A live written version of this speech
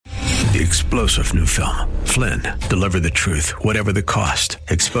the explosive new film, Flynn, Deliver the Truth, Whatever the Cost,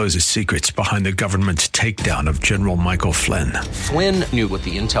 exposes secrets behind the government's takedown of General Michael Flynn. Flynn knew what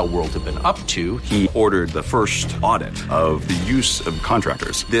the intel world had been up to. He ordered the first audit of the use of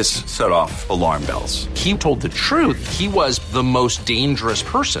contractors. This set off alarm bells. He told the truth. He was the most dangerous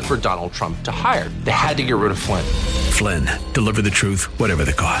person for Donald Trump to hire. They had to get rid of Flynn. Flynn, Deliver the Truth, Whatever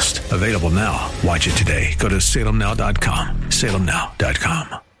the Cost. Available now. Watch it today. Go to salemnow.com.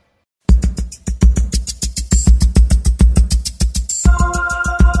 salemnow.com.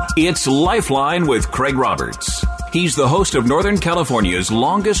 It's Lifeline with Craig Roberts. He's the host of Northern California's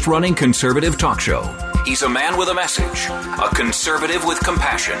longest-running conservative talk show. He's a man with a message, a conservative with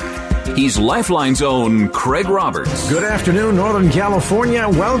compassion. He's Lifeline's own Craig Roberts. Good afternoon, Northern California.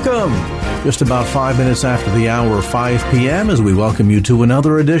 Welcome. Just about 5 minutes after the hour of 5 p.m. as we welcome you to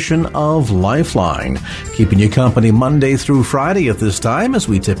another edition of Lifeline. Keeping you company Monday through Friday at this time, as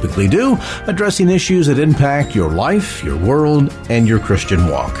we typically do, addressing issues that impact your life, your world, and your Christian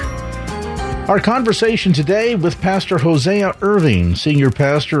walk. Our conversation today with Pastor Hosea Irving, Senior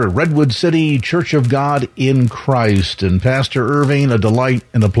Pastor at Redwood City Church of God in Christ. And Pastor Irving, a delight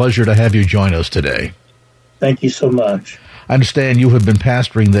and a pleasure to have you join us today. Thank you so much. I understand you have been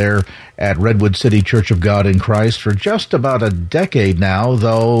pastoring there at Redwood City Church of God in Christ for just about a decade now,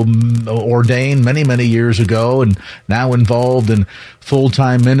 though ordained many, many years ago and now involved in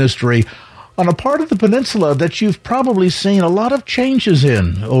full-time ministry on a part of the peninsula that you've probably seen a lot of changes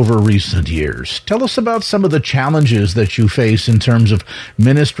in over recent years. Tell us about some of the challenges that you face in terms of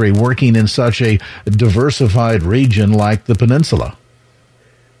ministry working in such a diversified region like the peninsula.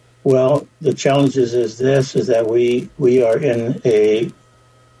 Well, the challenges is that we are in a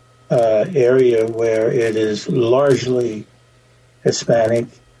area where it is largely Hispanic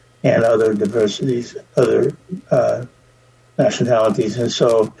and other diversities, other nationalities, and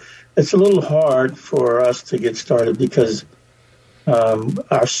so it's a little hard for us to get started because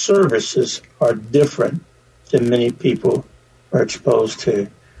our services are different than many people are exposed to.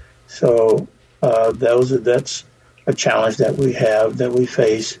 So that's a challenge that we have, that we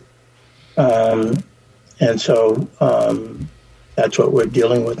face. And so that's what we're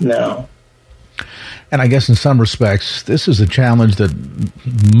dealing with now. And I guess in some respects, this is a challenge that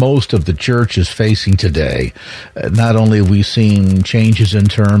most of the church is facing today. Not only have we seen changes in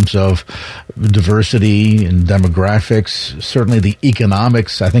terms of diversity and demographics, certainly the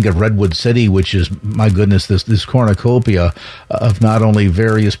economics, I think, of Redwood City, which is, my goodness, this cornucopia of not only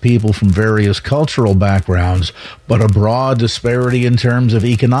various people from various cultural backgrounds, but a broad disparity in terms of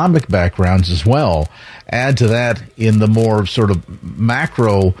economic backgrounds as well. Add to that in the more sort of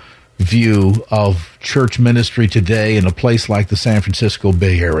macro view of church ministry today in a place like the San Francisco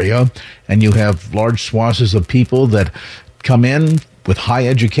Bay Area, and you have large swaths of people that come in with high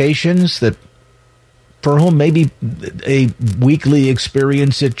educations that for whom maybe a weekly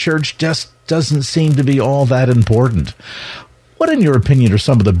experience at church just doesn't seem to be all that important. What, in your opinion, are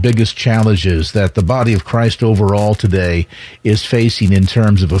some of the biggest challenges that the body of Christ overall today is facing in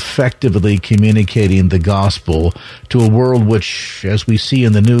terms of effectively communicating the gospel to a world which, as we see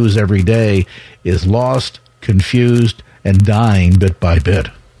in the news every day, is lost, confused, and dying bit by bit?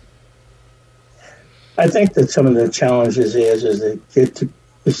 I think that some of the challenges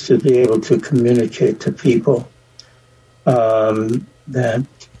is to be able to communicate to people that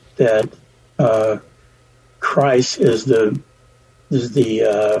Christ is the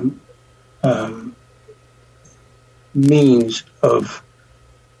means of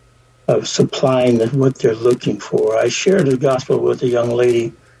supplying what they're looking for. I shared the gospel with a young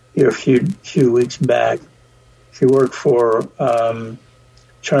lady here a few weeks back. She worked for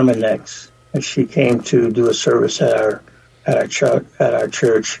Terminex, and she came to do a service at our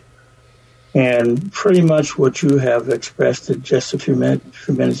church. And pretty much what you have expressed just a few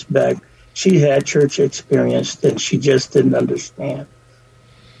minutes back. She had church experience, and she just didn't understand.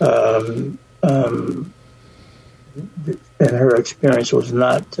 And her experience was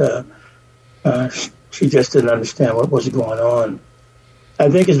not, she just didn't understand what was going on. I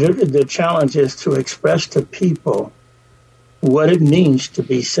think the challenge is to express to people what it means to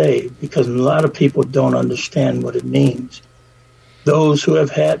be saved, because a lot of people don't understand what it means. Those who have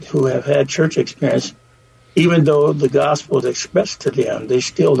had church experience, even though the gospel is expressed to them, they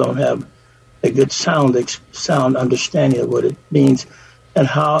still don't have a good sound understanding of what it means and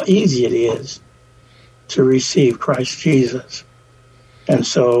how easy it is to receive Christ Jesus. And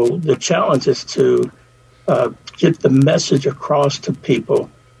so the challenge is to get the message across to people.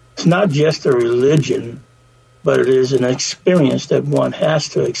 It's not just a religion, but it is an experience that one has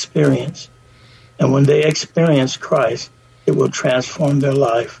to experience. And when they experience Christ, it will transform their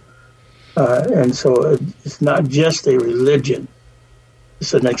life And so it's not just a religion.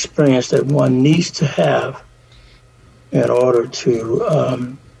 It's an experience that one needs to have in order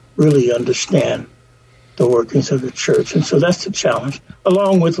to really understand the workings of the church. And so that's the challenge,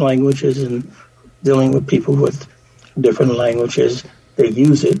 along with languages and dealing with people with different languages. They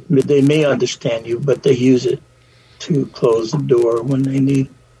use it. They may understand you, but they use it to close the door when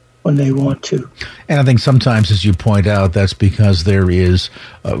they want to. And I think sometimes, as you point out, that's because there is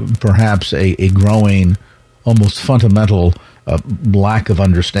perhaps a growing, almost fundamental lack of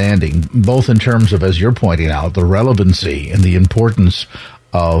understanding, both in terms of, as you're pointing out, the relevancy and the importance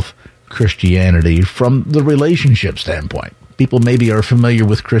of Christianity from the relationship standpoint. People maybe are familiar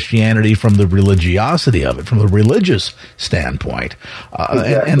with Christianity from the religiosity of it, from the religious standpoint.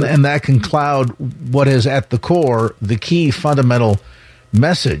 Exactly. And that can cloud what is at the core the key fundamental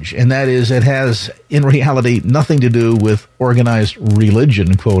message, and that is it has, in reality, nothing to do with organized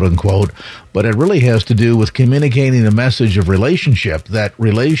religion, quote unquote, but it really has to do with communicating a message of relationship that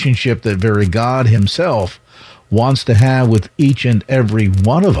very God himself wants to have with each and every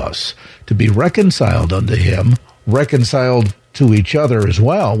one of us, to be reconciled unto him, reconciled to each other as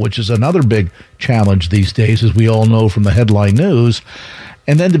well, which is another big challenge these days, as we all know from the headline news,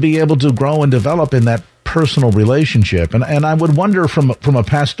 and then to be able to grow and develop in that personal relationship. And I would wonder from a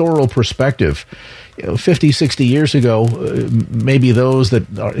pastoral perspective, 50, 60 years ago, maybe those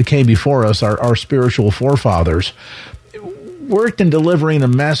that came before us, our spiritual forefathers, worked in delivering a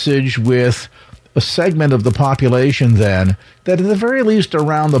message with a segment of the population then that at the very least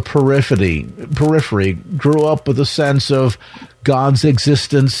around the periphery grew up with a sense of God's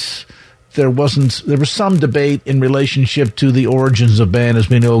existence. There was some debate in relationship to the origins of man, as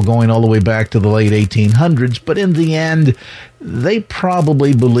we know, going all the way back to the late 1800s. But in the end, they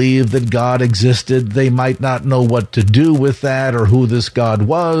probably believed that God existed. They might not know what to do with that, or who this God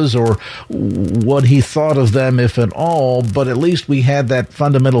was, or what he thought of them, if at all. But at least we had that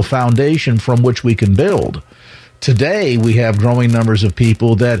fundamental foundation from which we can build. Today, we have growing numbers of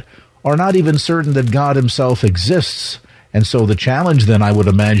people that are not even certain that God himself exists. And so the challenge then, I would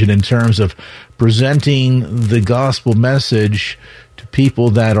imagine, in terms of presenting the gospel message to people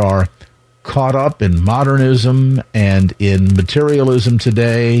that are caught up in modernism and in materialism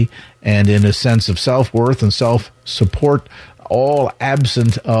today, and in a sense of self-worth and self-support, all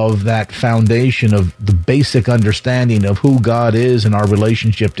absent of that foundation of the basic understanding of who God is and our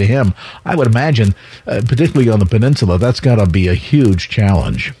relationship to him. I would imagine, particularly on the peninsula, that's got to be a huge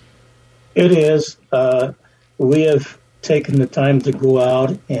challenge. It is. We have taken the time to go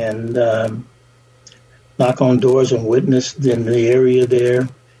out and knock on doors and witness in the area there,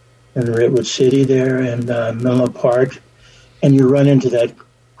 in Redwood City there, and Menlo Park, and you run into that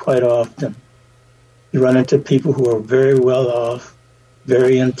quite often. You run into people who are very well off,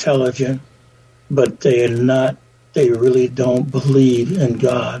 very intelligent, but they really don't believe in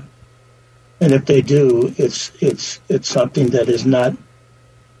God. And if they do, it's something that is not,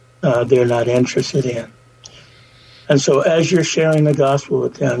 they're not interested in. And so as you're sharing the gospel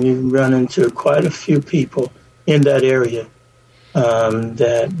with them, you run into quite a few people in that area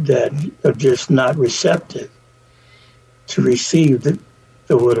that are just not receptive to receive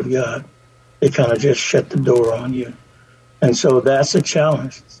the word of God. They kind of just shut the door on you. And so that's a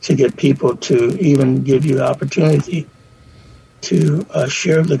challenge, to get people to even give you opportunity to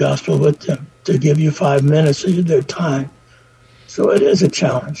share the gospel with them, to give you 5 minutes of their time. So it is a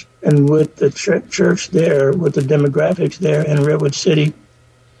challenge. And with the church there, with the demographics there in Redwood City,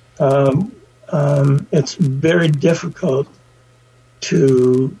 it's very difficult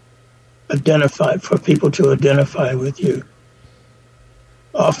to for people to identify with you.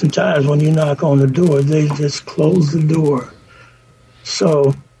 Oftentimes when you knock on the door, they just close the door.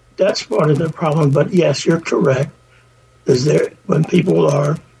 So that's part of the problem. But yes, you're correct. When people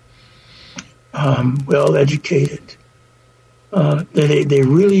are well educated, they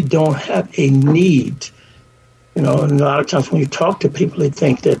really don't have a need. And a lot of times when you talk to people, they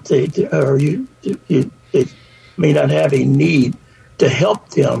think that they may not have a need to help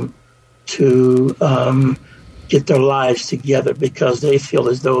them to get their lives together, because they feel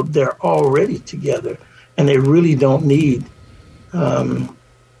as though they're already together and they really don't need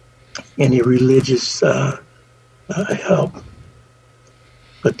any religious help,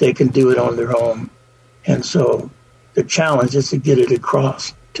 but they can do it on their own. And so the challenge is to get it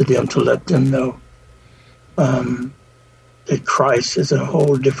across to them, to let them know that Christ is a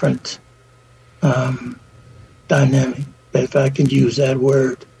whole different dynamic. If I can use that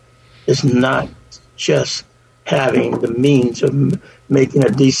word, it's not just having the means of making a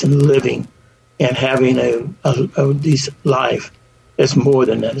decent living and having a decent life. it's more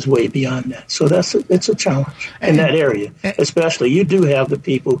than that. It's way beyond that. So it's a challenge in that area. Especially, you do have the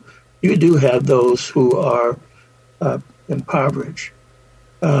people, you do have those who are impoverished.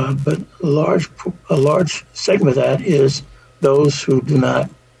 But a large segment of that is those who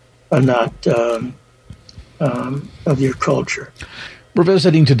are not of your culture. We're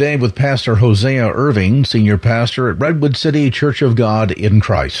visiting today with Pastor Hosea Irving, Senior Pastor at Redwood City Church of God in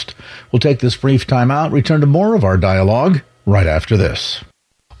Christ. We'll take this brief time out, return to more of our dialogue right after this.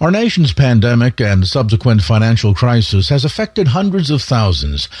 Our nation's pandemic and subsequent financial crisis has affected hundreds of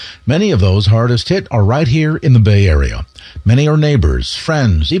thousands. Many of those hardest hit are right here in the Bay Area. Many are neighbors,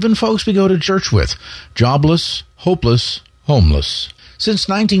 friends, even folks we go to church with, jobless, hopeless, homeless. Since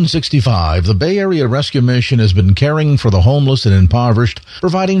 1965, the Bay Area Rescue Mission has been caring for the homeless and impoverished,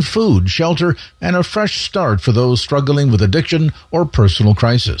 providing food, shelter, and a fresh start for those struggling with addiction or personal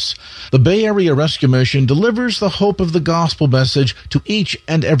crisis. The Bay Area Rescue Mission delivers the hope of the gospel message to each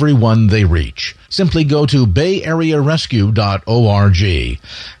and every one they reach. Simply go to bayarearescue.org.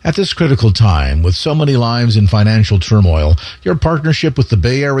 At this critical time, with so many lives in financial turmoil, your partnership with the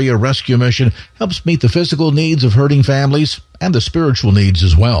Bay Area Rescue Mission helps meet the physical needs of hurting families and the spiritual needs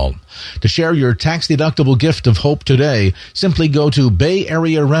as well. To share your tax-deductible gift of hope today, simply go to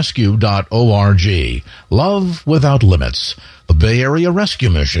bayarearescue.org. Love without limits. The Bay Area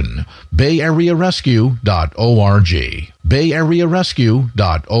Rescue Mission. bayarearescue.org.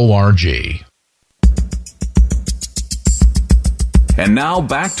 bayarearescue.org. And now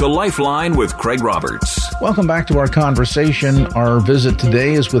back to Lifeline with Craig Roberts. Welcome back to our conversation. Our visit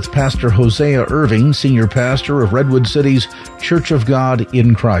today is with Pastor Hosea Irving, Senior Pastor of Redwood City's Church of God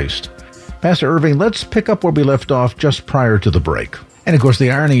in Christ. Pastor Irving, let's pick up where we left off just prior to the break. And of course,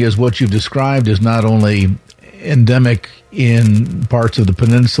 the irony is what you've described is not only endemic in parts of the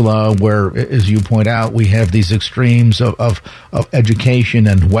peninsula where, as you point out, we have these extremes of education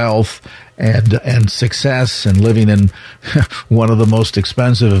and wealth and success and living in one of the most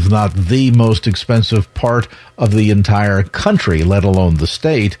expensive, if not the most expensive part of the entire country, let alone the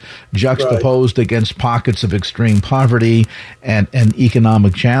state, juxtaposed against pockets of extreme poverty and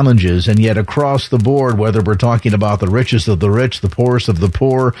economic challenges. And yet across the board, whether we're talking about the richest of the rich, the poorest of the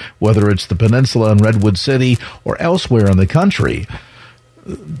poor, whether it's the peninsula and Redwood City or elsewhere in the country,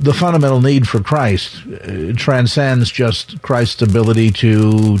 the fundamental need for Christ transcends just Christ's ability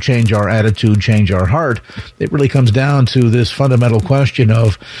to change our attitude, change our heart. It really comes down to this fundamental question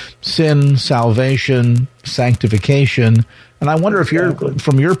of sin, salvation, sanctification. And I wonder if you're,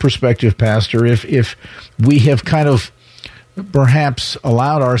 from your perspective, Pastor, if we have kind of perhaps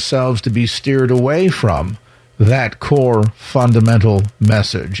allowed ourselves to be steered away from that core fundamental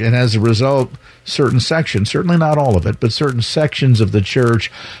message. And as a result, certain sections, certainly not all of it, but certain sections of the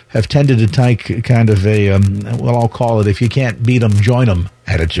church have tended to take kind of a, well, I'll call it, if you can't beat them, join them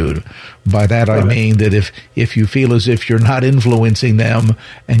attitude. By that I mean that if you feel as if you're not influencing them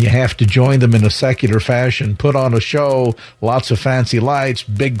and you have to join them in a secular fashion, put on a show, lots of fancy lights,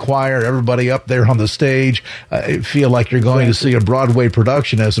 big choir, everybody up there on the stage, feel like you're going to see a Broadway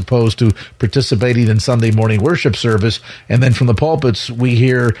production as opposed to participating in Sunday morning worship service. And then from the pulpits, we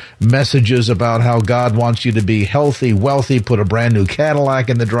hear messages about how God wants you to be healthy, wealthy, put a brand new Cadillac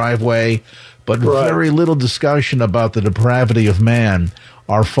in the driveway, but very little discussion about the depravity of man,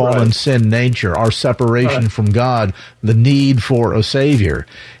 our fallen sin nature, our separation from God, the need for a Savior.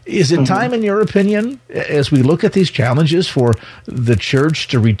 Is it time, in your opinion, as we look at these challenges, for the church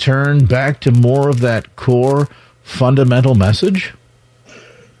to return back to more of that core fundamental message?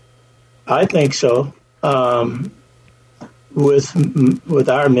 I think so. With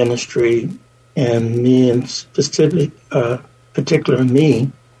our ministry and me, and particular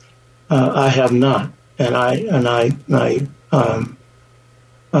me, I have not, and I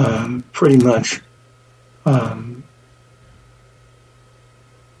pretty much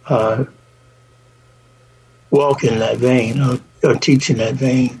walk in that vein, or teach in that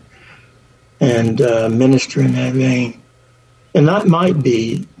vein, and minister in that vein. And that might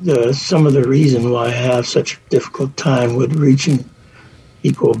be some of the reason why I have such a difficult time with reaching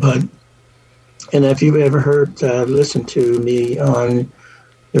people. And if you've ever listened to me on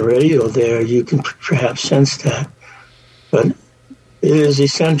the radio there, you can perhaps sense that. But it is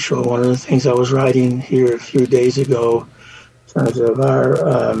essential. One of the things I was writing here a few days ago in terms of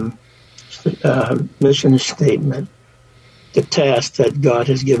our mission statement, the task that God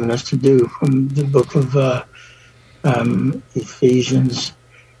has given us to do from the book of Ephesians,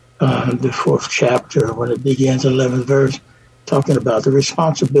 the 4th chapter, when it begins, 11th verse, talking about the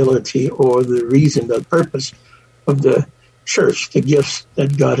responsibility or the reason, the purpose of the church, the gifts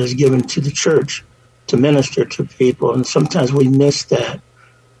that God has given to the church to minister to people, and sometimes we miss that.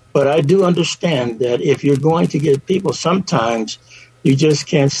 But I do understand that if you're going to get people, sometimes you just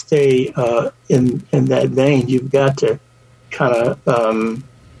can't stay in that vein. You've got to kind of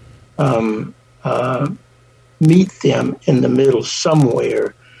meet them in the middle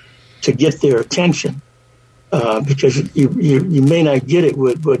somewhere to get their attention, because you may not get it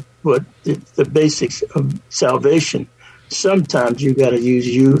with the basics of salvation. Sometimes you got to use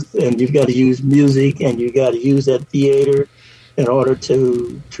youth, and you've got to use music, and you got to use that theater in order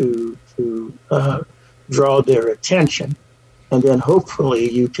to draw their attention, and then hopefully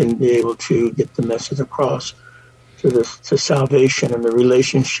you can be able to get the message across to salvation and the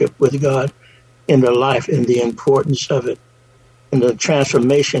relationship with God in their life, and the importance of it, and the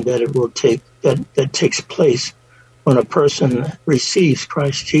transformation that it will take that takes place when a person receives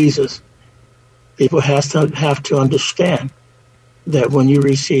Christ Jesus. People have to understand that when you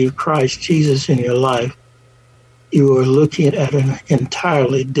receive Christ Jesus in your life, you are looking at an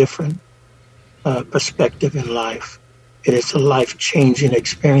entirely different perspective in life. It is a life-changing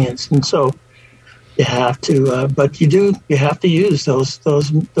experience, and so you have to. But you have to use those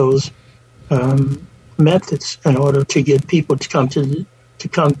methods in order to get people to come to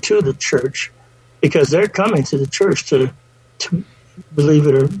the church, because they're coming to the church to believe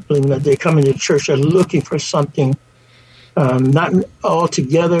it or believe it not, they're coming to the church. They're looking for something, not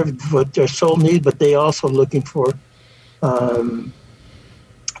altogether what their soul needs, but they also looking for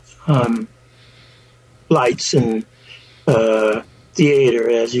lights and theater,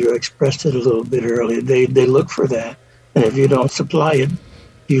 as you expressed it a little bit earlier. They look for that, and if you don't supply it,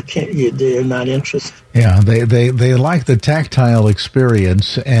 they're not interested. Yeah, they like the tactile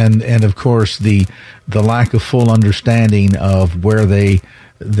experience, and of course the lack of full understanding of where they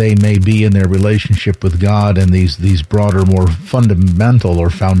may be in their relationship with God, and these broader, more fundamental or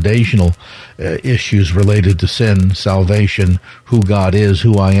foundational issues related to sin, salvation, who God is,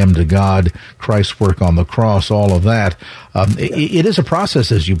 who I am to God, Christ's work on the cross, all of that. It is a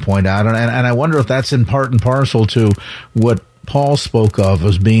process, as you point out, and I wonder if that's in part and parcel to what Paul spoke of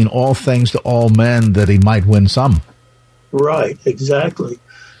as being all things to all men, that he might win some. Right, exactly.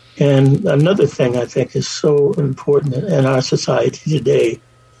 And another thing I think is so important in our society today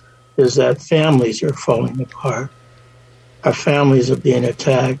is that families are falling apart. Our families are being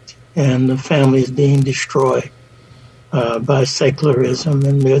attacked, and the family is being destroyed by secularism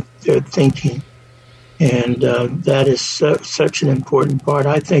and their thinking. And that is such an important part.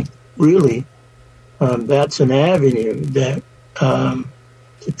 I think really that's an avenue that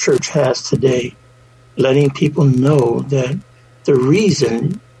the church has today, letting people know that the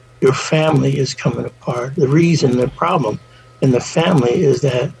reason your family is coming apart, the problem in the family is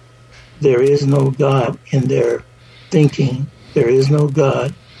that there is no God in their thinking, there is no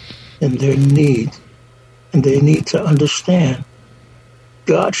God in their needs, and they need to understand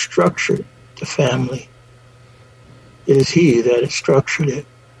God structured the family. It is He that has structured it.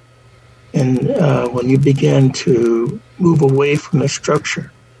 And when you begin to move away from the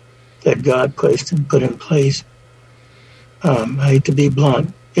structure that God placed and put in place, I hate to be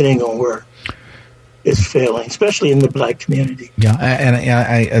blunt, it ain't going to work. It's failing, especially in the black community. Yeah, and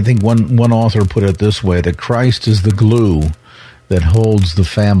I think one author put it this way, that Christ is the glue that holds the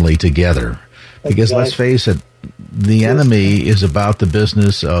family together. Because let's face it, the enemy is about the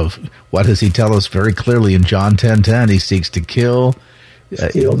business of, what does he tell us very clearly in John 10:10? He seeks to kill,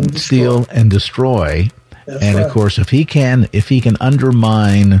 steal and destroy. And of course, if he can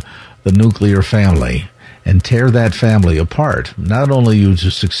undermine the nuclear family and tear that family apart, not only you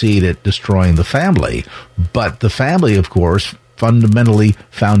to succeed at destroying the family, but the family, of course, fundamentally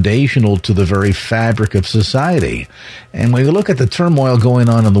foundational to the very fabric of society. And when you look at the turmoil going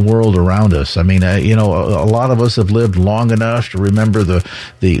on in the world around us, I mean, a lot of us have lived long enough to remember the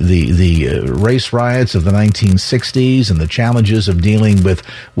race riots of the 1960s and the challenges of dealing with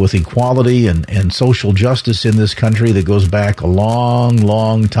equality and social justice in this country that goes back a long,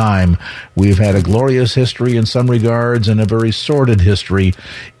 long time. We've had a glorious history in some regards and a very sordid history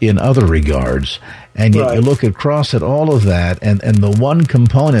in other regards. And yet you look across at all of that, and the one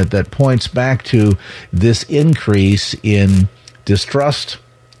component that points back to this increase in distrust,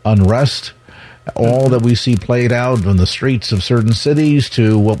 unrest, all that we see played out on the streets of certain cities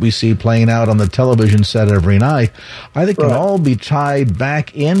to what we see playing out on the television set every night, I think can all be tied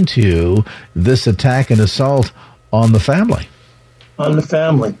back into this attack and assault on the family. On the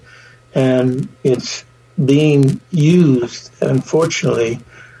family. And it's being used, unfortunately,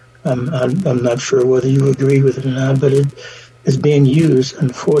 I'm not sure whether you agree with it or not, but it is being used,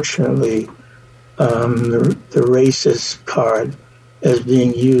 unfortunately, the racist card is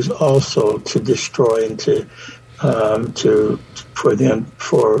being used also to destroy and to I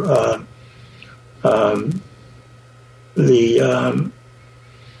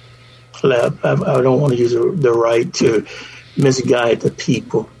don't want to use the right to misguide the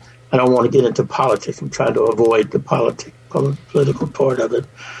people. I don't want to get into politics. I'm trying to avoid the political part of it.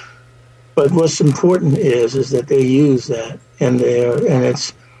 But what's important is that they use that, and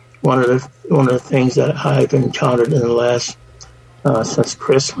it's one of the things that I've encountered in the last since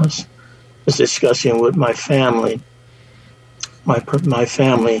Christmas is discussing with my family, my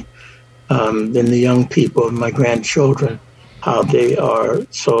family, and the young people, my grandchildren, how they are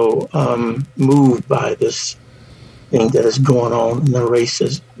so moved by this thing that is going on in the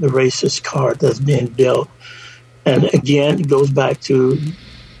racist card that's being dealt. And again, it goes back to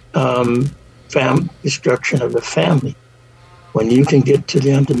destruction of the family. When you can get to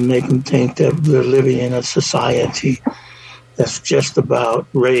them to make them think that we're living in a society that's just about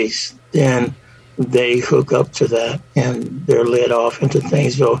race, then they hook up to that and they're led off into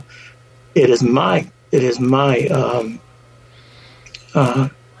things. So it is my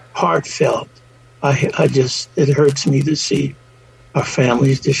heartfelt. It hurts me to see our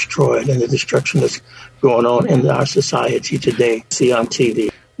families destroyed and the destruction that's going on in our society today. See on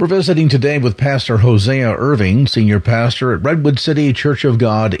TV. We're visiting today with Pastor Hosea Irving, Senior Pastor at Redwood City Church of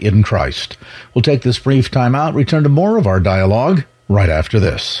God in Christ. We'll take this brief time out, return to more of our dialogue right after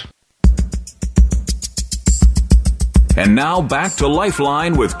this. And now back to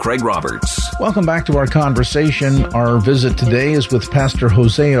Lifeline with Craig Roberts. Welcome back to our conversation. Our visit today is with Pastor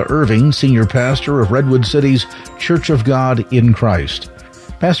Hosea Irving, Senior Pastor of Redwood City's Church of God in Christ.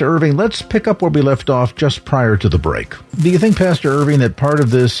 Pastor Irving, let's pick up where we left off just prior to the break. Do you think, Pastor Irving, that part of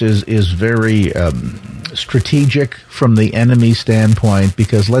this is very strategic from the enemy standpoint?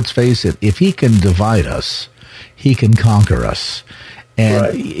 Because let's face it, if he can divide us, he can conquer us. And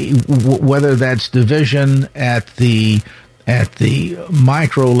right. Whether that's division at the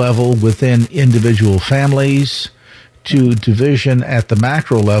micro level within individual families, to division at the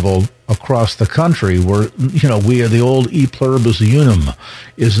macro level across the country, where we are the old e pluribus unum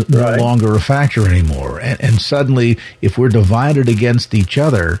is no longer a factor anymore, and suddenly if we're divided against each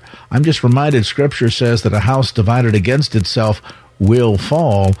other, I'm just reminded Scripture says that a house divided against itself will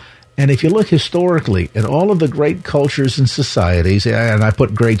fall. And if you look historically at all of the great cultures and societies, and I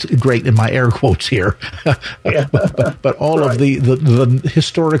put great in my air quotes here, but all of the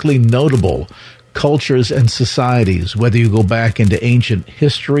historically notable cultures and societies, whether you go back into ancient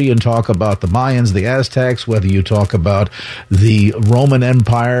history and talk about the Mayans, the Aztecs, whether you talk about the Roman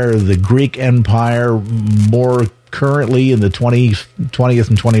Empire, the Greek Empire, more currently in the 20th and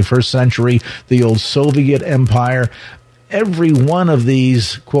 21st century, the old Soviet Empire, every one of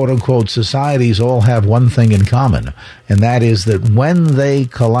these quote-unquote societies all have one thing in common, and that is that when they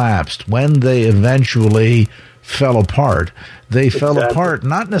collapsed, when they eventually fell apart, they fell apart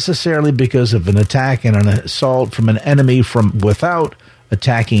not necessarily because of an attack and an assault from an enemy from without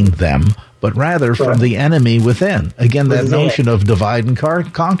attacking them, but rather from the enemy within. Again, that notion of divide and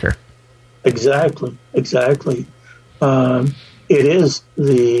conquer. Exactly. It is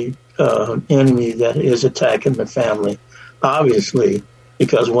the enemy that is attacking the family, obviously,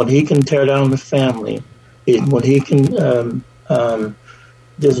 because when he can tear down the family, when he can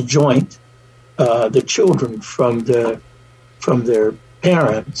disjoint the children from their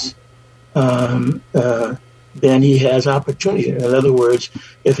parents, then he has opportunity. In other words,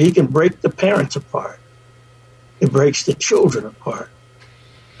 if he can break the parents apart, it breaks the children apart.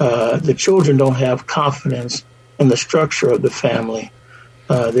 The children don't have confidence in the structure of the family.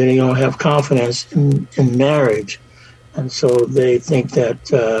 They don't have confidence in marriage, and so they think that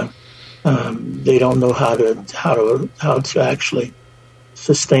they don't know how to actually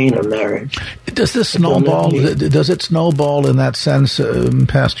sustain a marriage. Does this snowball? Does it snowball in that sense,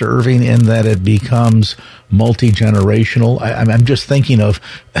 Pastor Irving, in that it becomes multi-generational? I'm just thinking of,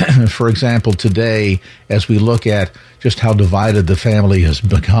 for example, today, as we look at just how divided the family has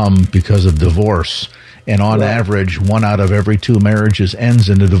become because of divorce. And on average, 1 out of every 2 marriages ends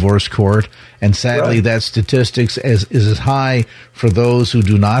in a divorce court. And sadly, that statistics is as high for those who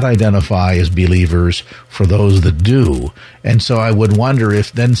do not identify as believers, for those that do. And so I would wonder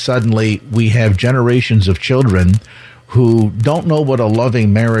if then suddenly we have generations of children who don't know what a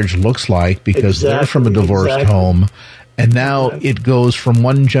loving marriage looks like because they're from a divorced home. And now it goes from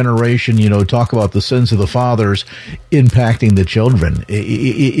one generation, talk about the sins of the fathers impacting the children.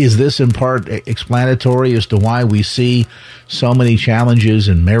 Is this in part explanatory as to why we see so many challenges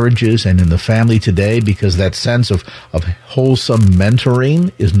in marriages and in the family today? Because that sense of wholesome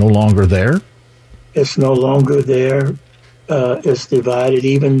mentoring is no longer there? It's no longer there. is divided,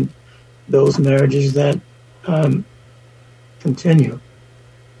 even those marriages that continue.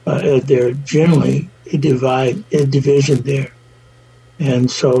 There generally a division there.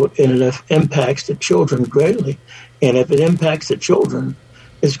 And so it impacts the children greatly. And if it impacts the children,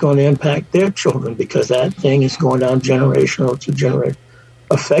 it's going to impact their children, because that thing is going down generational to generation,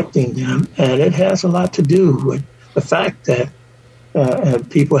 affecting them. And it has a lot to do with the fact that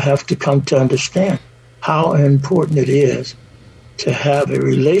people have to come to understand how important it is to have a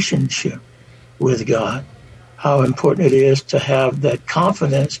relationship with God, how important it is to have that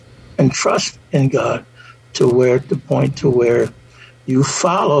confidence and trust in God to the point to where you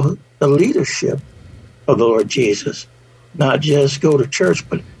follow the leadership of the Lord Jesus, not just go to church,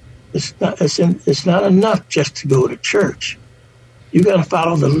 but it's not enough just to go to church. You got to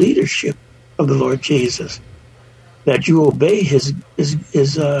follow the leadership of the Lord Jesus, that you obey his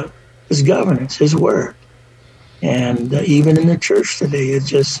governance, his word. And even in the church today,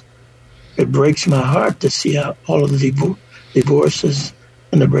 it breaks my heart to see how all of the divorces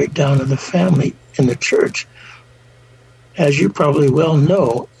and the breakdown of the family in the church. As you probably well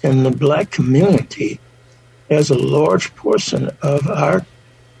know, in the black community, there's a large portion of our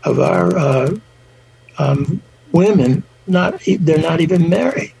women they're not even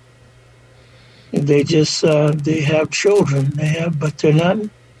married. They just they have children, but they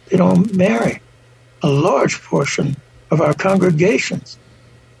don't marry. A large portion of our congregations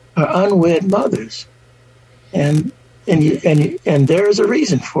are unwed mothers, and there is a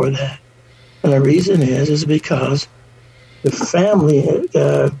reason for that, and the reason is because the family,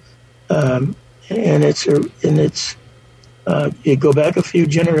 you go back a few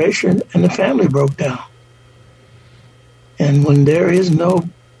generations, and the family broke down. And when there is no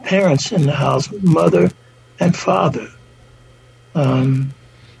parents in the house, mother and father,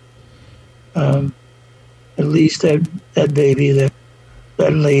 at least that baby, that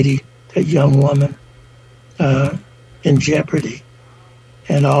lady, that young woman, in jeopardy,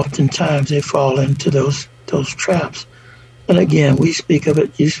 and oftentimes they fall into those traps. And again, we speak of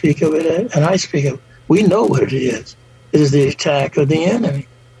it, you speak of it, and I speak of it. We know what it is. It is the attack of the enemy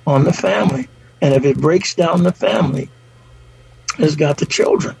on the family. And if it breaks down the family, it's got the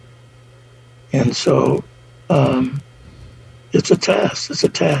children. And so it's a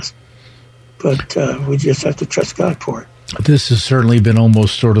task. But we just have to trust God for it. This has certainly been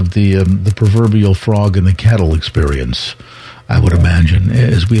almost sort of the proverbial frog in the kettle experience, I would imagine,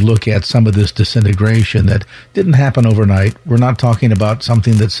 as we look at some of this disintegration that didn't happen overnight. We're not talking about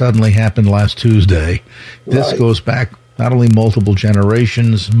something that suddenly happened last Tuesday. This goes back not only multiple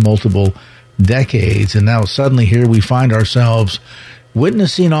generations, multiple decades, and now suddenly here we find ourselves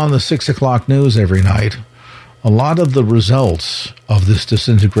witnessing on the 6 o'clock news every night a lot of the results of this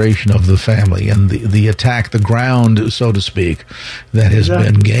disintegration of the family and the attack, the ground, so to speak, that has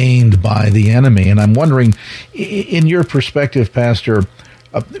been gained by the enemy. And I'm wondering, in your perspective, Pastor,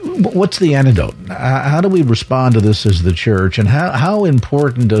 what's the antidote? How do we respond to this as the church? And how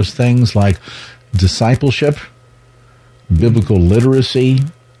important does things like discipleship, biblical literacy,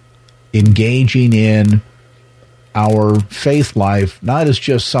 engaging in our faith life, not as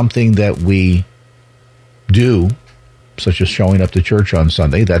just something that we do, such as showing up to church on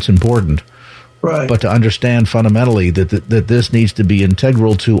Sunday, that's important, right, but to understand fundamentally that this needs to be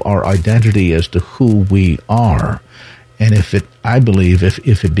integral to our identity as to who we are. And I believe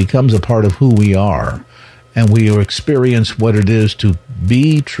if it becomes a part of who we are, and we experience what it is to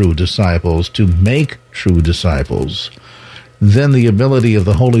be true disciples, to make true disciples, then the ability of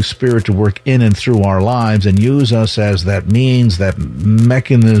the Holy Spirit to work in and through our lives and use us as that means, that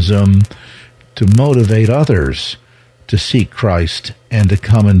mechanism to motivate others to seek Christ and to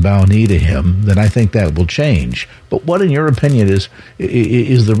come and bow knee to him, then I think that will change. But what, in your opinion,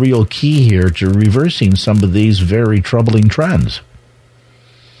 is the real key here to reversing some of these very troubling trends?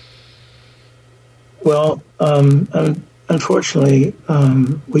 Well, unfortunately,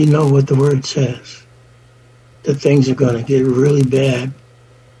 we know what the Word says, that things are going to get really bad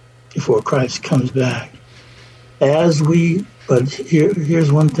before Christ comes back. But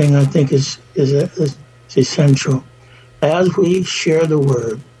here's one thing I think is essential. As we share the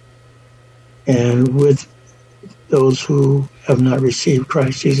Word, and with those who have not received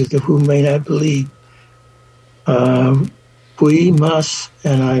Christ Jesus, who may not believe, we must,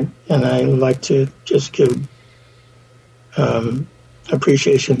 and I like to just give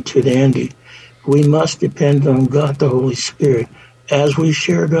appreciation to Andy, we must depend on God, the Holy Spirit, as we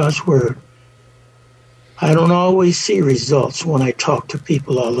share God's Word. I don't always see results when I talk to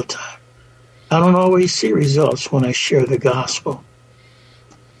people all the time. I don't always see results when I share the gospel.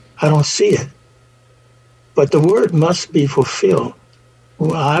 I don't see it. But the word must be fulfilled.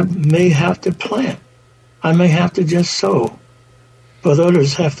 Well, I may have to plant. I may have to just sow. But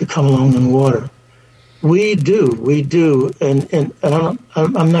others have to come along and water. We do. And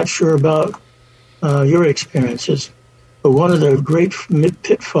I'm not sure about your experiences, but one of the great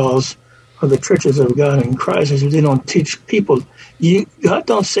pitfalls of the churches of God in Christ is they don't teach people. God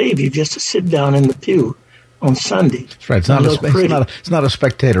don't save you just to sit down in the pew on Sunday. That's right. It's not a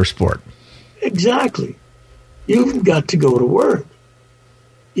spectator sport. Exactly. You've got to go to work.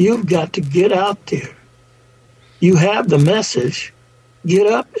 You've got to get out there. You have the message. Get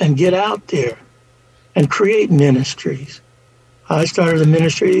up and get out there and create ministries. I started a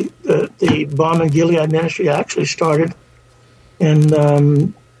ministry, the Balm and Gilead ministry actually started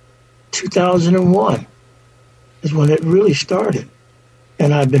in 2001 is when it really started.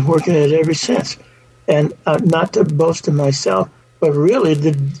 And I've been working at it ever since. And not to boast of myself, but really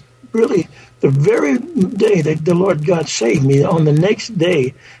the very day that the Lord God saved me, on the next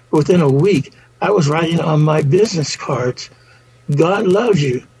day, within a week, I was writing on my business cards, God loves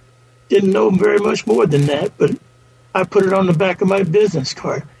you. Didn't know very much more than that, but I put it on the back of my business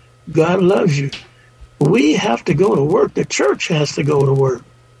card. God loves you. We have to go to work. The church has to go to work.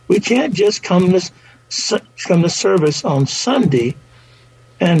 We can't just come to service on Sunday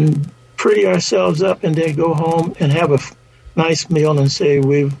and pretty ourselves up and then go home and have a nice meal and say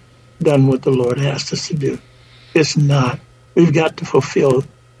we've done what the Lord asked us to do. It's not. We've got to fulfill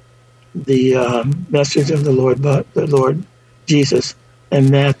the message of the Lord Jesus in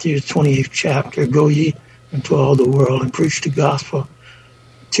Matthew's 28th chapter. Go ye into all the world and preach the gospel.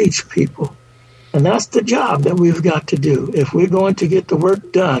 Teach people. And that's the job that we've got to do. If we're going to get the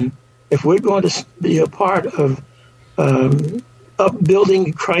work done, if we're going to be a part of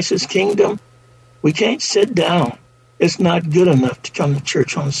upbuilding Christ's kingdom, we can't sit down. It's not good enough to come to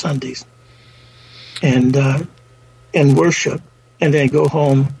church on Sundays and worship and then go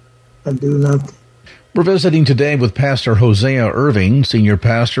home and do nothing. We're visiting today with Pastor Hosea Irving, Senior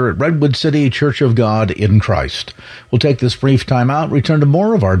Pastor at Redwood City Church of God in Christ. We'll take this brief time out and return to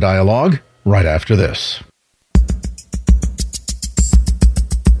more of our dialogue right after this.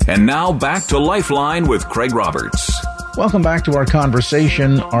 And now back to Lifeline with Craig Roberts. Welcome back to our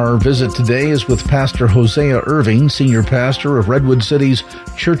conversation. Our visit today is with Pastor Hosea Irving, Senior Pastor of Redwood City's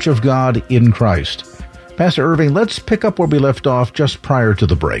Church of God in Christ. Pastor Irving, let's pick up where we left off just prior to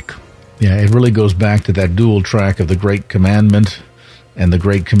the break. Yeah, it really goes back to that dual track of the Great Commandment and the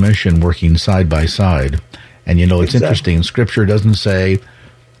Great Commission working side by side. And it's interesting. Scripture doesn't say,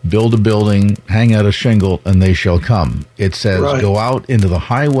 build a building, hang out a shingle, and they shall come. It says, go out into the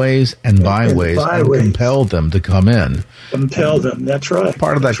highways and byways and compel them to come in. Compel them, that's right.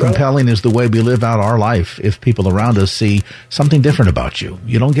 Part of that compelling is the way we live out our life. If people around us see something different about you,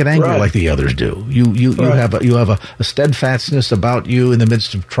 you don't get angry like the others do. You have a steadfastness about you in the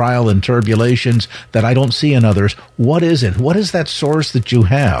midst of trial and turbulations that I don't see in others. What is it? What is that source that you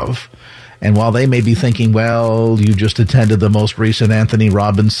have? And while they may be thinking, well, you just attended the most recent Anthony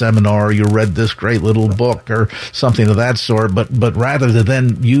Robbins seminar, you read this great little book or something of that sort, but rather to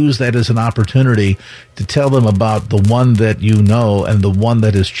then use that as an opportunity to tell them about the one that you know and the one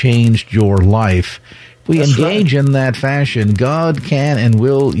that has changed your life, we engage in that fashion, God can and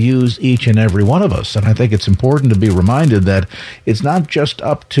will use each and every one of us. And I think it's important to be reminded that it's not just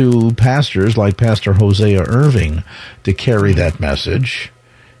up to pastors like Pastor Hosea Irving to carry that message.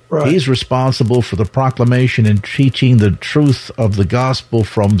 He's responsible for the proclamation and teaching the truth of the gospel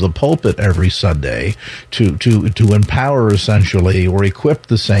from the pulpit every Sunday to empower, essentially, or equip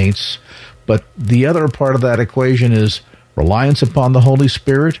the saints. But the other part of that equation is reliance upon the Holy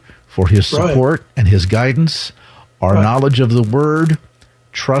Spirit for his support and his guidance, our knowledge of the Word,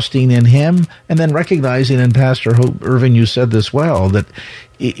 trusting in him, and then recognizing, and Pastor Irving, you said this well, that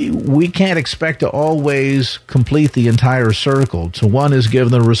we can't expect to always complete the entire circle. To one is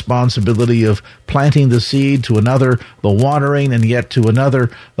given the responsibility of planting the seed, to another the watering, and yet to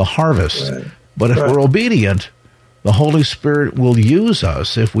another the harvest. But if we're obedient, the Holy Spirit will use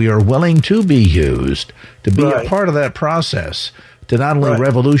us, if we are willing to be used, to be a part of that process, to not only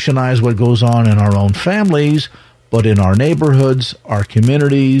revolutionize what goes on in our own families, but in our neighborhoods, our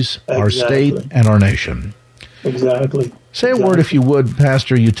communities, our state, and our nation. Exactly. Say a word, if you would,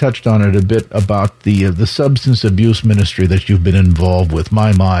 Pastor. You touched on it a bit about the substance abuse ministry that you've been involved with.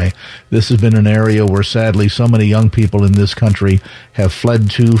 My, this has been an area where, sadly, so many young people in this country have fled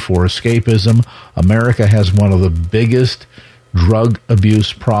to for escapism. America has one of the biggest drug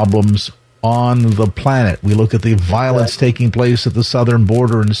abuse problems on the planet. We look at the violence taking place at the southern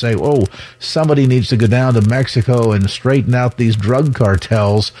border and say, oh, somebody needs to go down to Mexico and straighten out these drug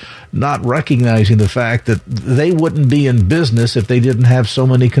cartels, not recognizing the fact that they wouldn't be in business if they didn't have so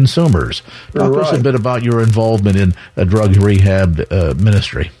many consumers. Talk to us a bit about your involvement in a drug rehab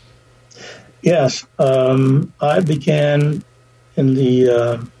ministry. Yes. I began in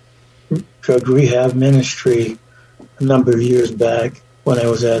the drug rehab ministry a number of years back when I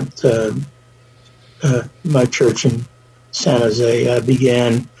was at my church in San Jose. I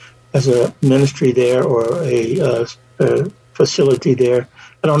began as a ministry there or a facility there.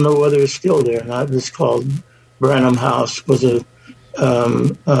 I don't know whether it's still there or not. It's called Branham House. Was a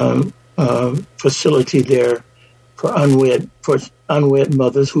facility there for unwed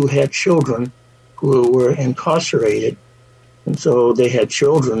mothers who had children who were incarcerated. And so they had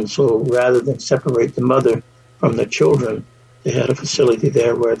children. So rather than separate the mother from the children, they had a facility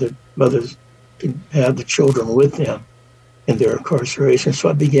there where the mothers could have the children with them in their incarceration. So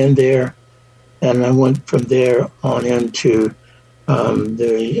I began there, and I went from there on into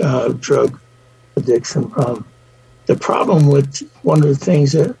the drug addiction problem. The problem with one of the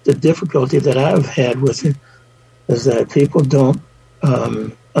things the difficulty that I've had with it is that people don't,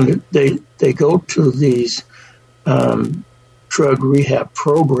 they go to these drug rehab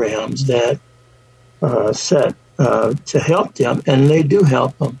programs that set to help them, and they do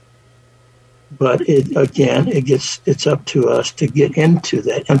help them. But it's up to us to get into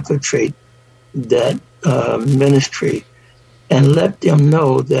that, infiltrate that ministry, and let them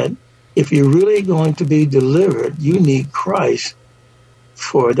know that if you're really going to be delivered, you need Christ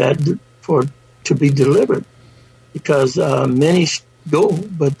for to be delivered. Because many go,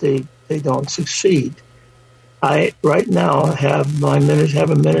 but they don't succeed. I right now have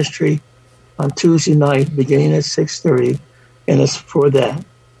a ministry on Tuesday night, beginning at 6:30, and it's for that.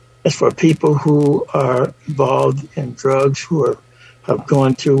 It's for people who are involved in drugs, who have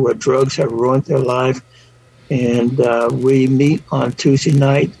gone through where drugs have ruined their life. And we meet on Tuesday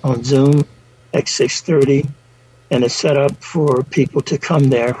night on Zoom at 6:30, and it's set up for people to come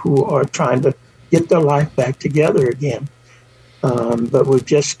there who are trying to get their life back together again. But we've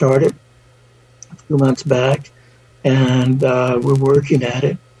just started a few months back, and we're working at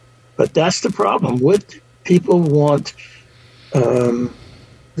it. But that's the problem. What people want,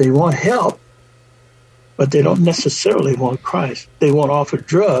 they want help, but they don't necessarily want Christ. They want to offer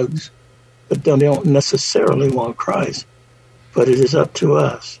drugs, but they don't necessarily want Christ. But it is up to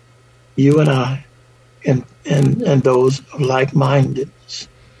us, you and I, and those of like-mindedness,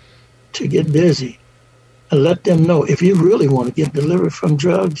 to get busy and let them know if you really want to get delivered from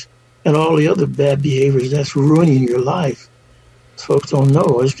drugs and all the other bad behaviors that's ruining your life. Folks don't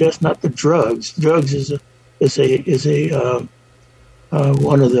know. It's just not the drugs. Drugs is one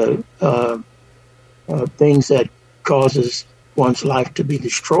of the things that causes one's life to be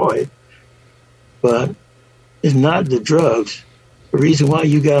destroyed. But it's not the drugs. The reason why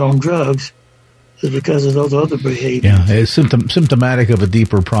you got on drugs is because of those other behaviors. Yeah, it's symptomatic of a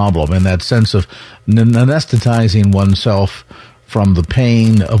deeper problem, in that sense of anesthetizing oneself from the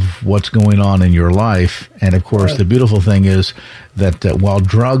pain of what's going on in your life. And of course, the beautiful thing is that while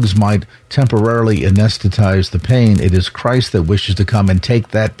drugs might temporarily anesthetize the pain, it is Christ that wishes to come and take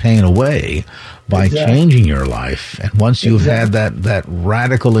that pain away by changing your life. And once you've had that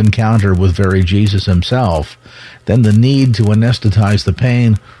radical encounter with very Jesus himself, then the need to anesthetize the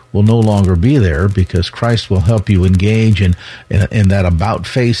pain will no longer be there, because Christ will help you engage in that about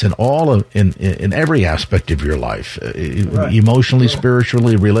face in in every aspect of your life, emotionally,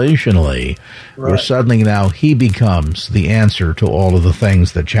 spiritually, relationally, where suddenly now he becomes the answer to all of the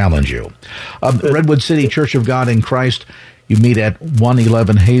things that challenge you. Redwood City Church of God in Christ, you meet at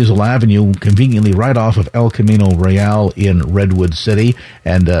 111 Hazel Avenue, conveniently right off of El Camino Real in Redwood City.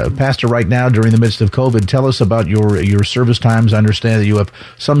 And Pastor, right now, during the midst of COVID, tell us about your service times. I understand that you have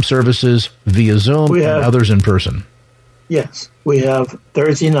some services via Zoom and others in person. Yes, we have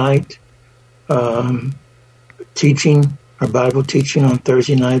Thursday night teaching, our Bible teaching on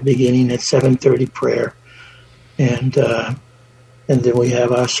Thursday night, beginning at 7:30 prayer. And then we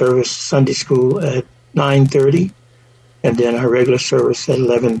have our service, Sunday school, at 9:30. And then our regular service at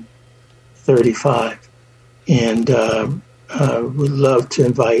 11:35. And we'd love to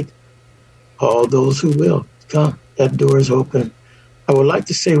invite all those who will come. That door is open. I would like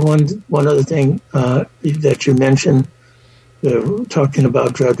to say one other thing that you mentioned, talking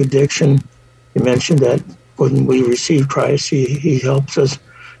about drug addiction. You mentioned that when we receive Christ, he helps us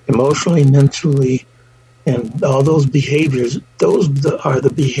emotionally, mentally, and all those behaviors. Those are the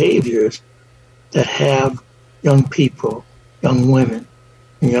behaviors that have young people, young women,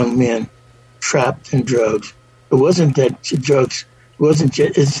 and young men trapped in drugs. It wasn't that drugs,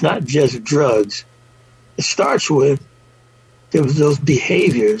 it's not just drugs. It starts with there was those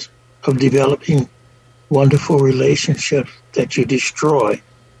behaviors of developing wonderful relationships that you destroy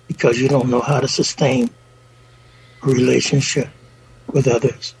because you don't know how to sustain a relationship with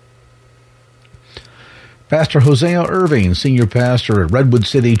others. Pastor Hosea Irving, senior pastor at Redwood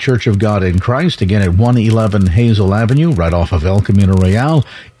City Church of God in Christ, again at 111 Hazel Avenue, right off of El Camino Real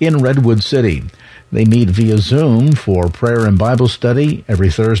in Redwood City. They meet via Zoom for prayer and Bible study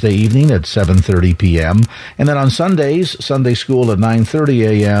every Thursday evening at 7:30 p.m. And then on Sundays, Sunday school at 9:30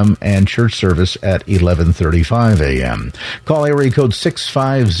 a.m. and church service at 11:35 a.m. Call area code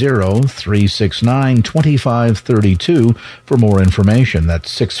 650-369-2532 for more information.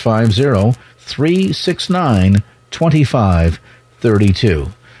 That's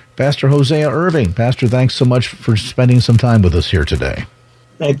 650-369-2532. Pastor Hosea Irving. Pastor, thanks so much for spending some time with us here today.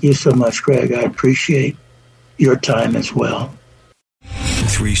 Thank you so much, Greg. I appreciate your time as well.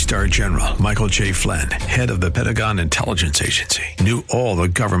 3-star General Michael J. Flynn, head of the Pentagon Intelligence Agency, knew all the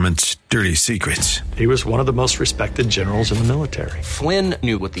government's dirty secrets. He was one of the most respected generals in the military. Flynn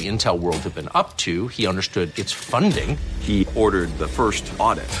knew what the intel world had been up to. He understood its funding. He ordered the first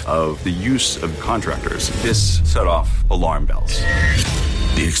audit of the use of contractors. This set off alarm bells.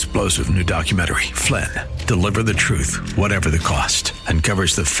 The explosive new documentary, Flynn, Deliver the Truth, Whatever the Cost,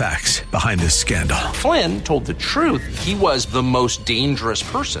 uncovers the facts behind this scandal. Flynn told the truth. He was the most dangerous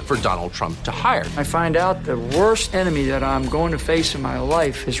person for Donald Trump to hire. I find out the worst enemy that I'm going to face in my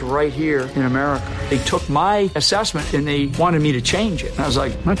life is right here in America. They took my assessment and they wanted me to change it. And I was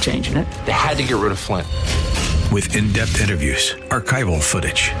like, I'm not changing it. They had to get rid of Flynn. With in-depth interviews, archival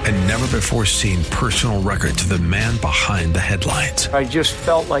footage, and never-before-seen personal records of the man behind the headlines. I just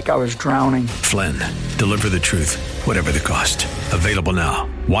felt like I was drowning. Flynn, Deliver the Truth, Whatever the Cost. Available now.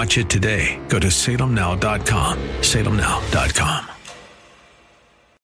 Watch it today. Go to salemnow.com. salemnow.com.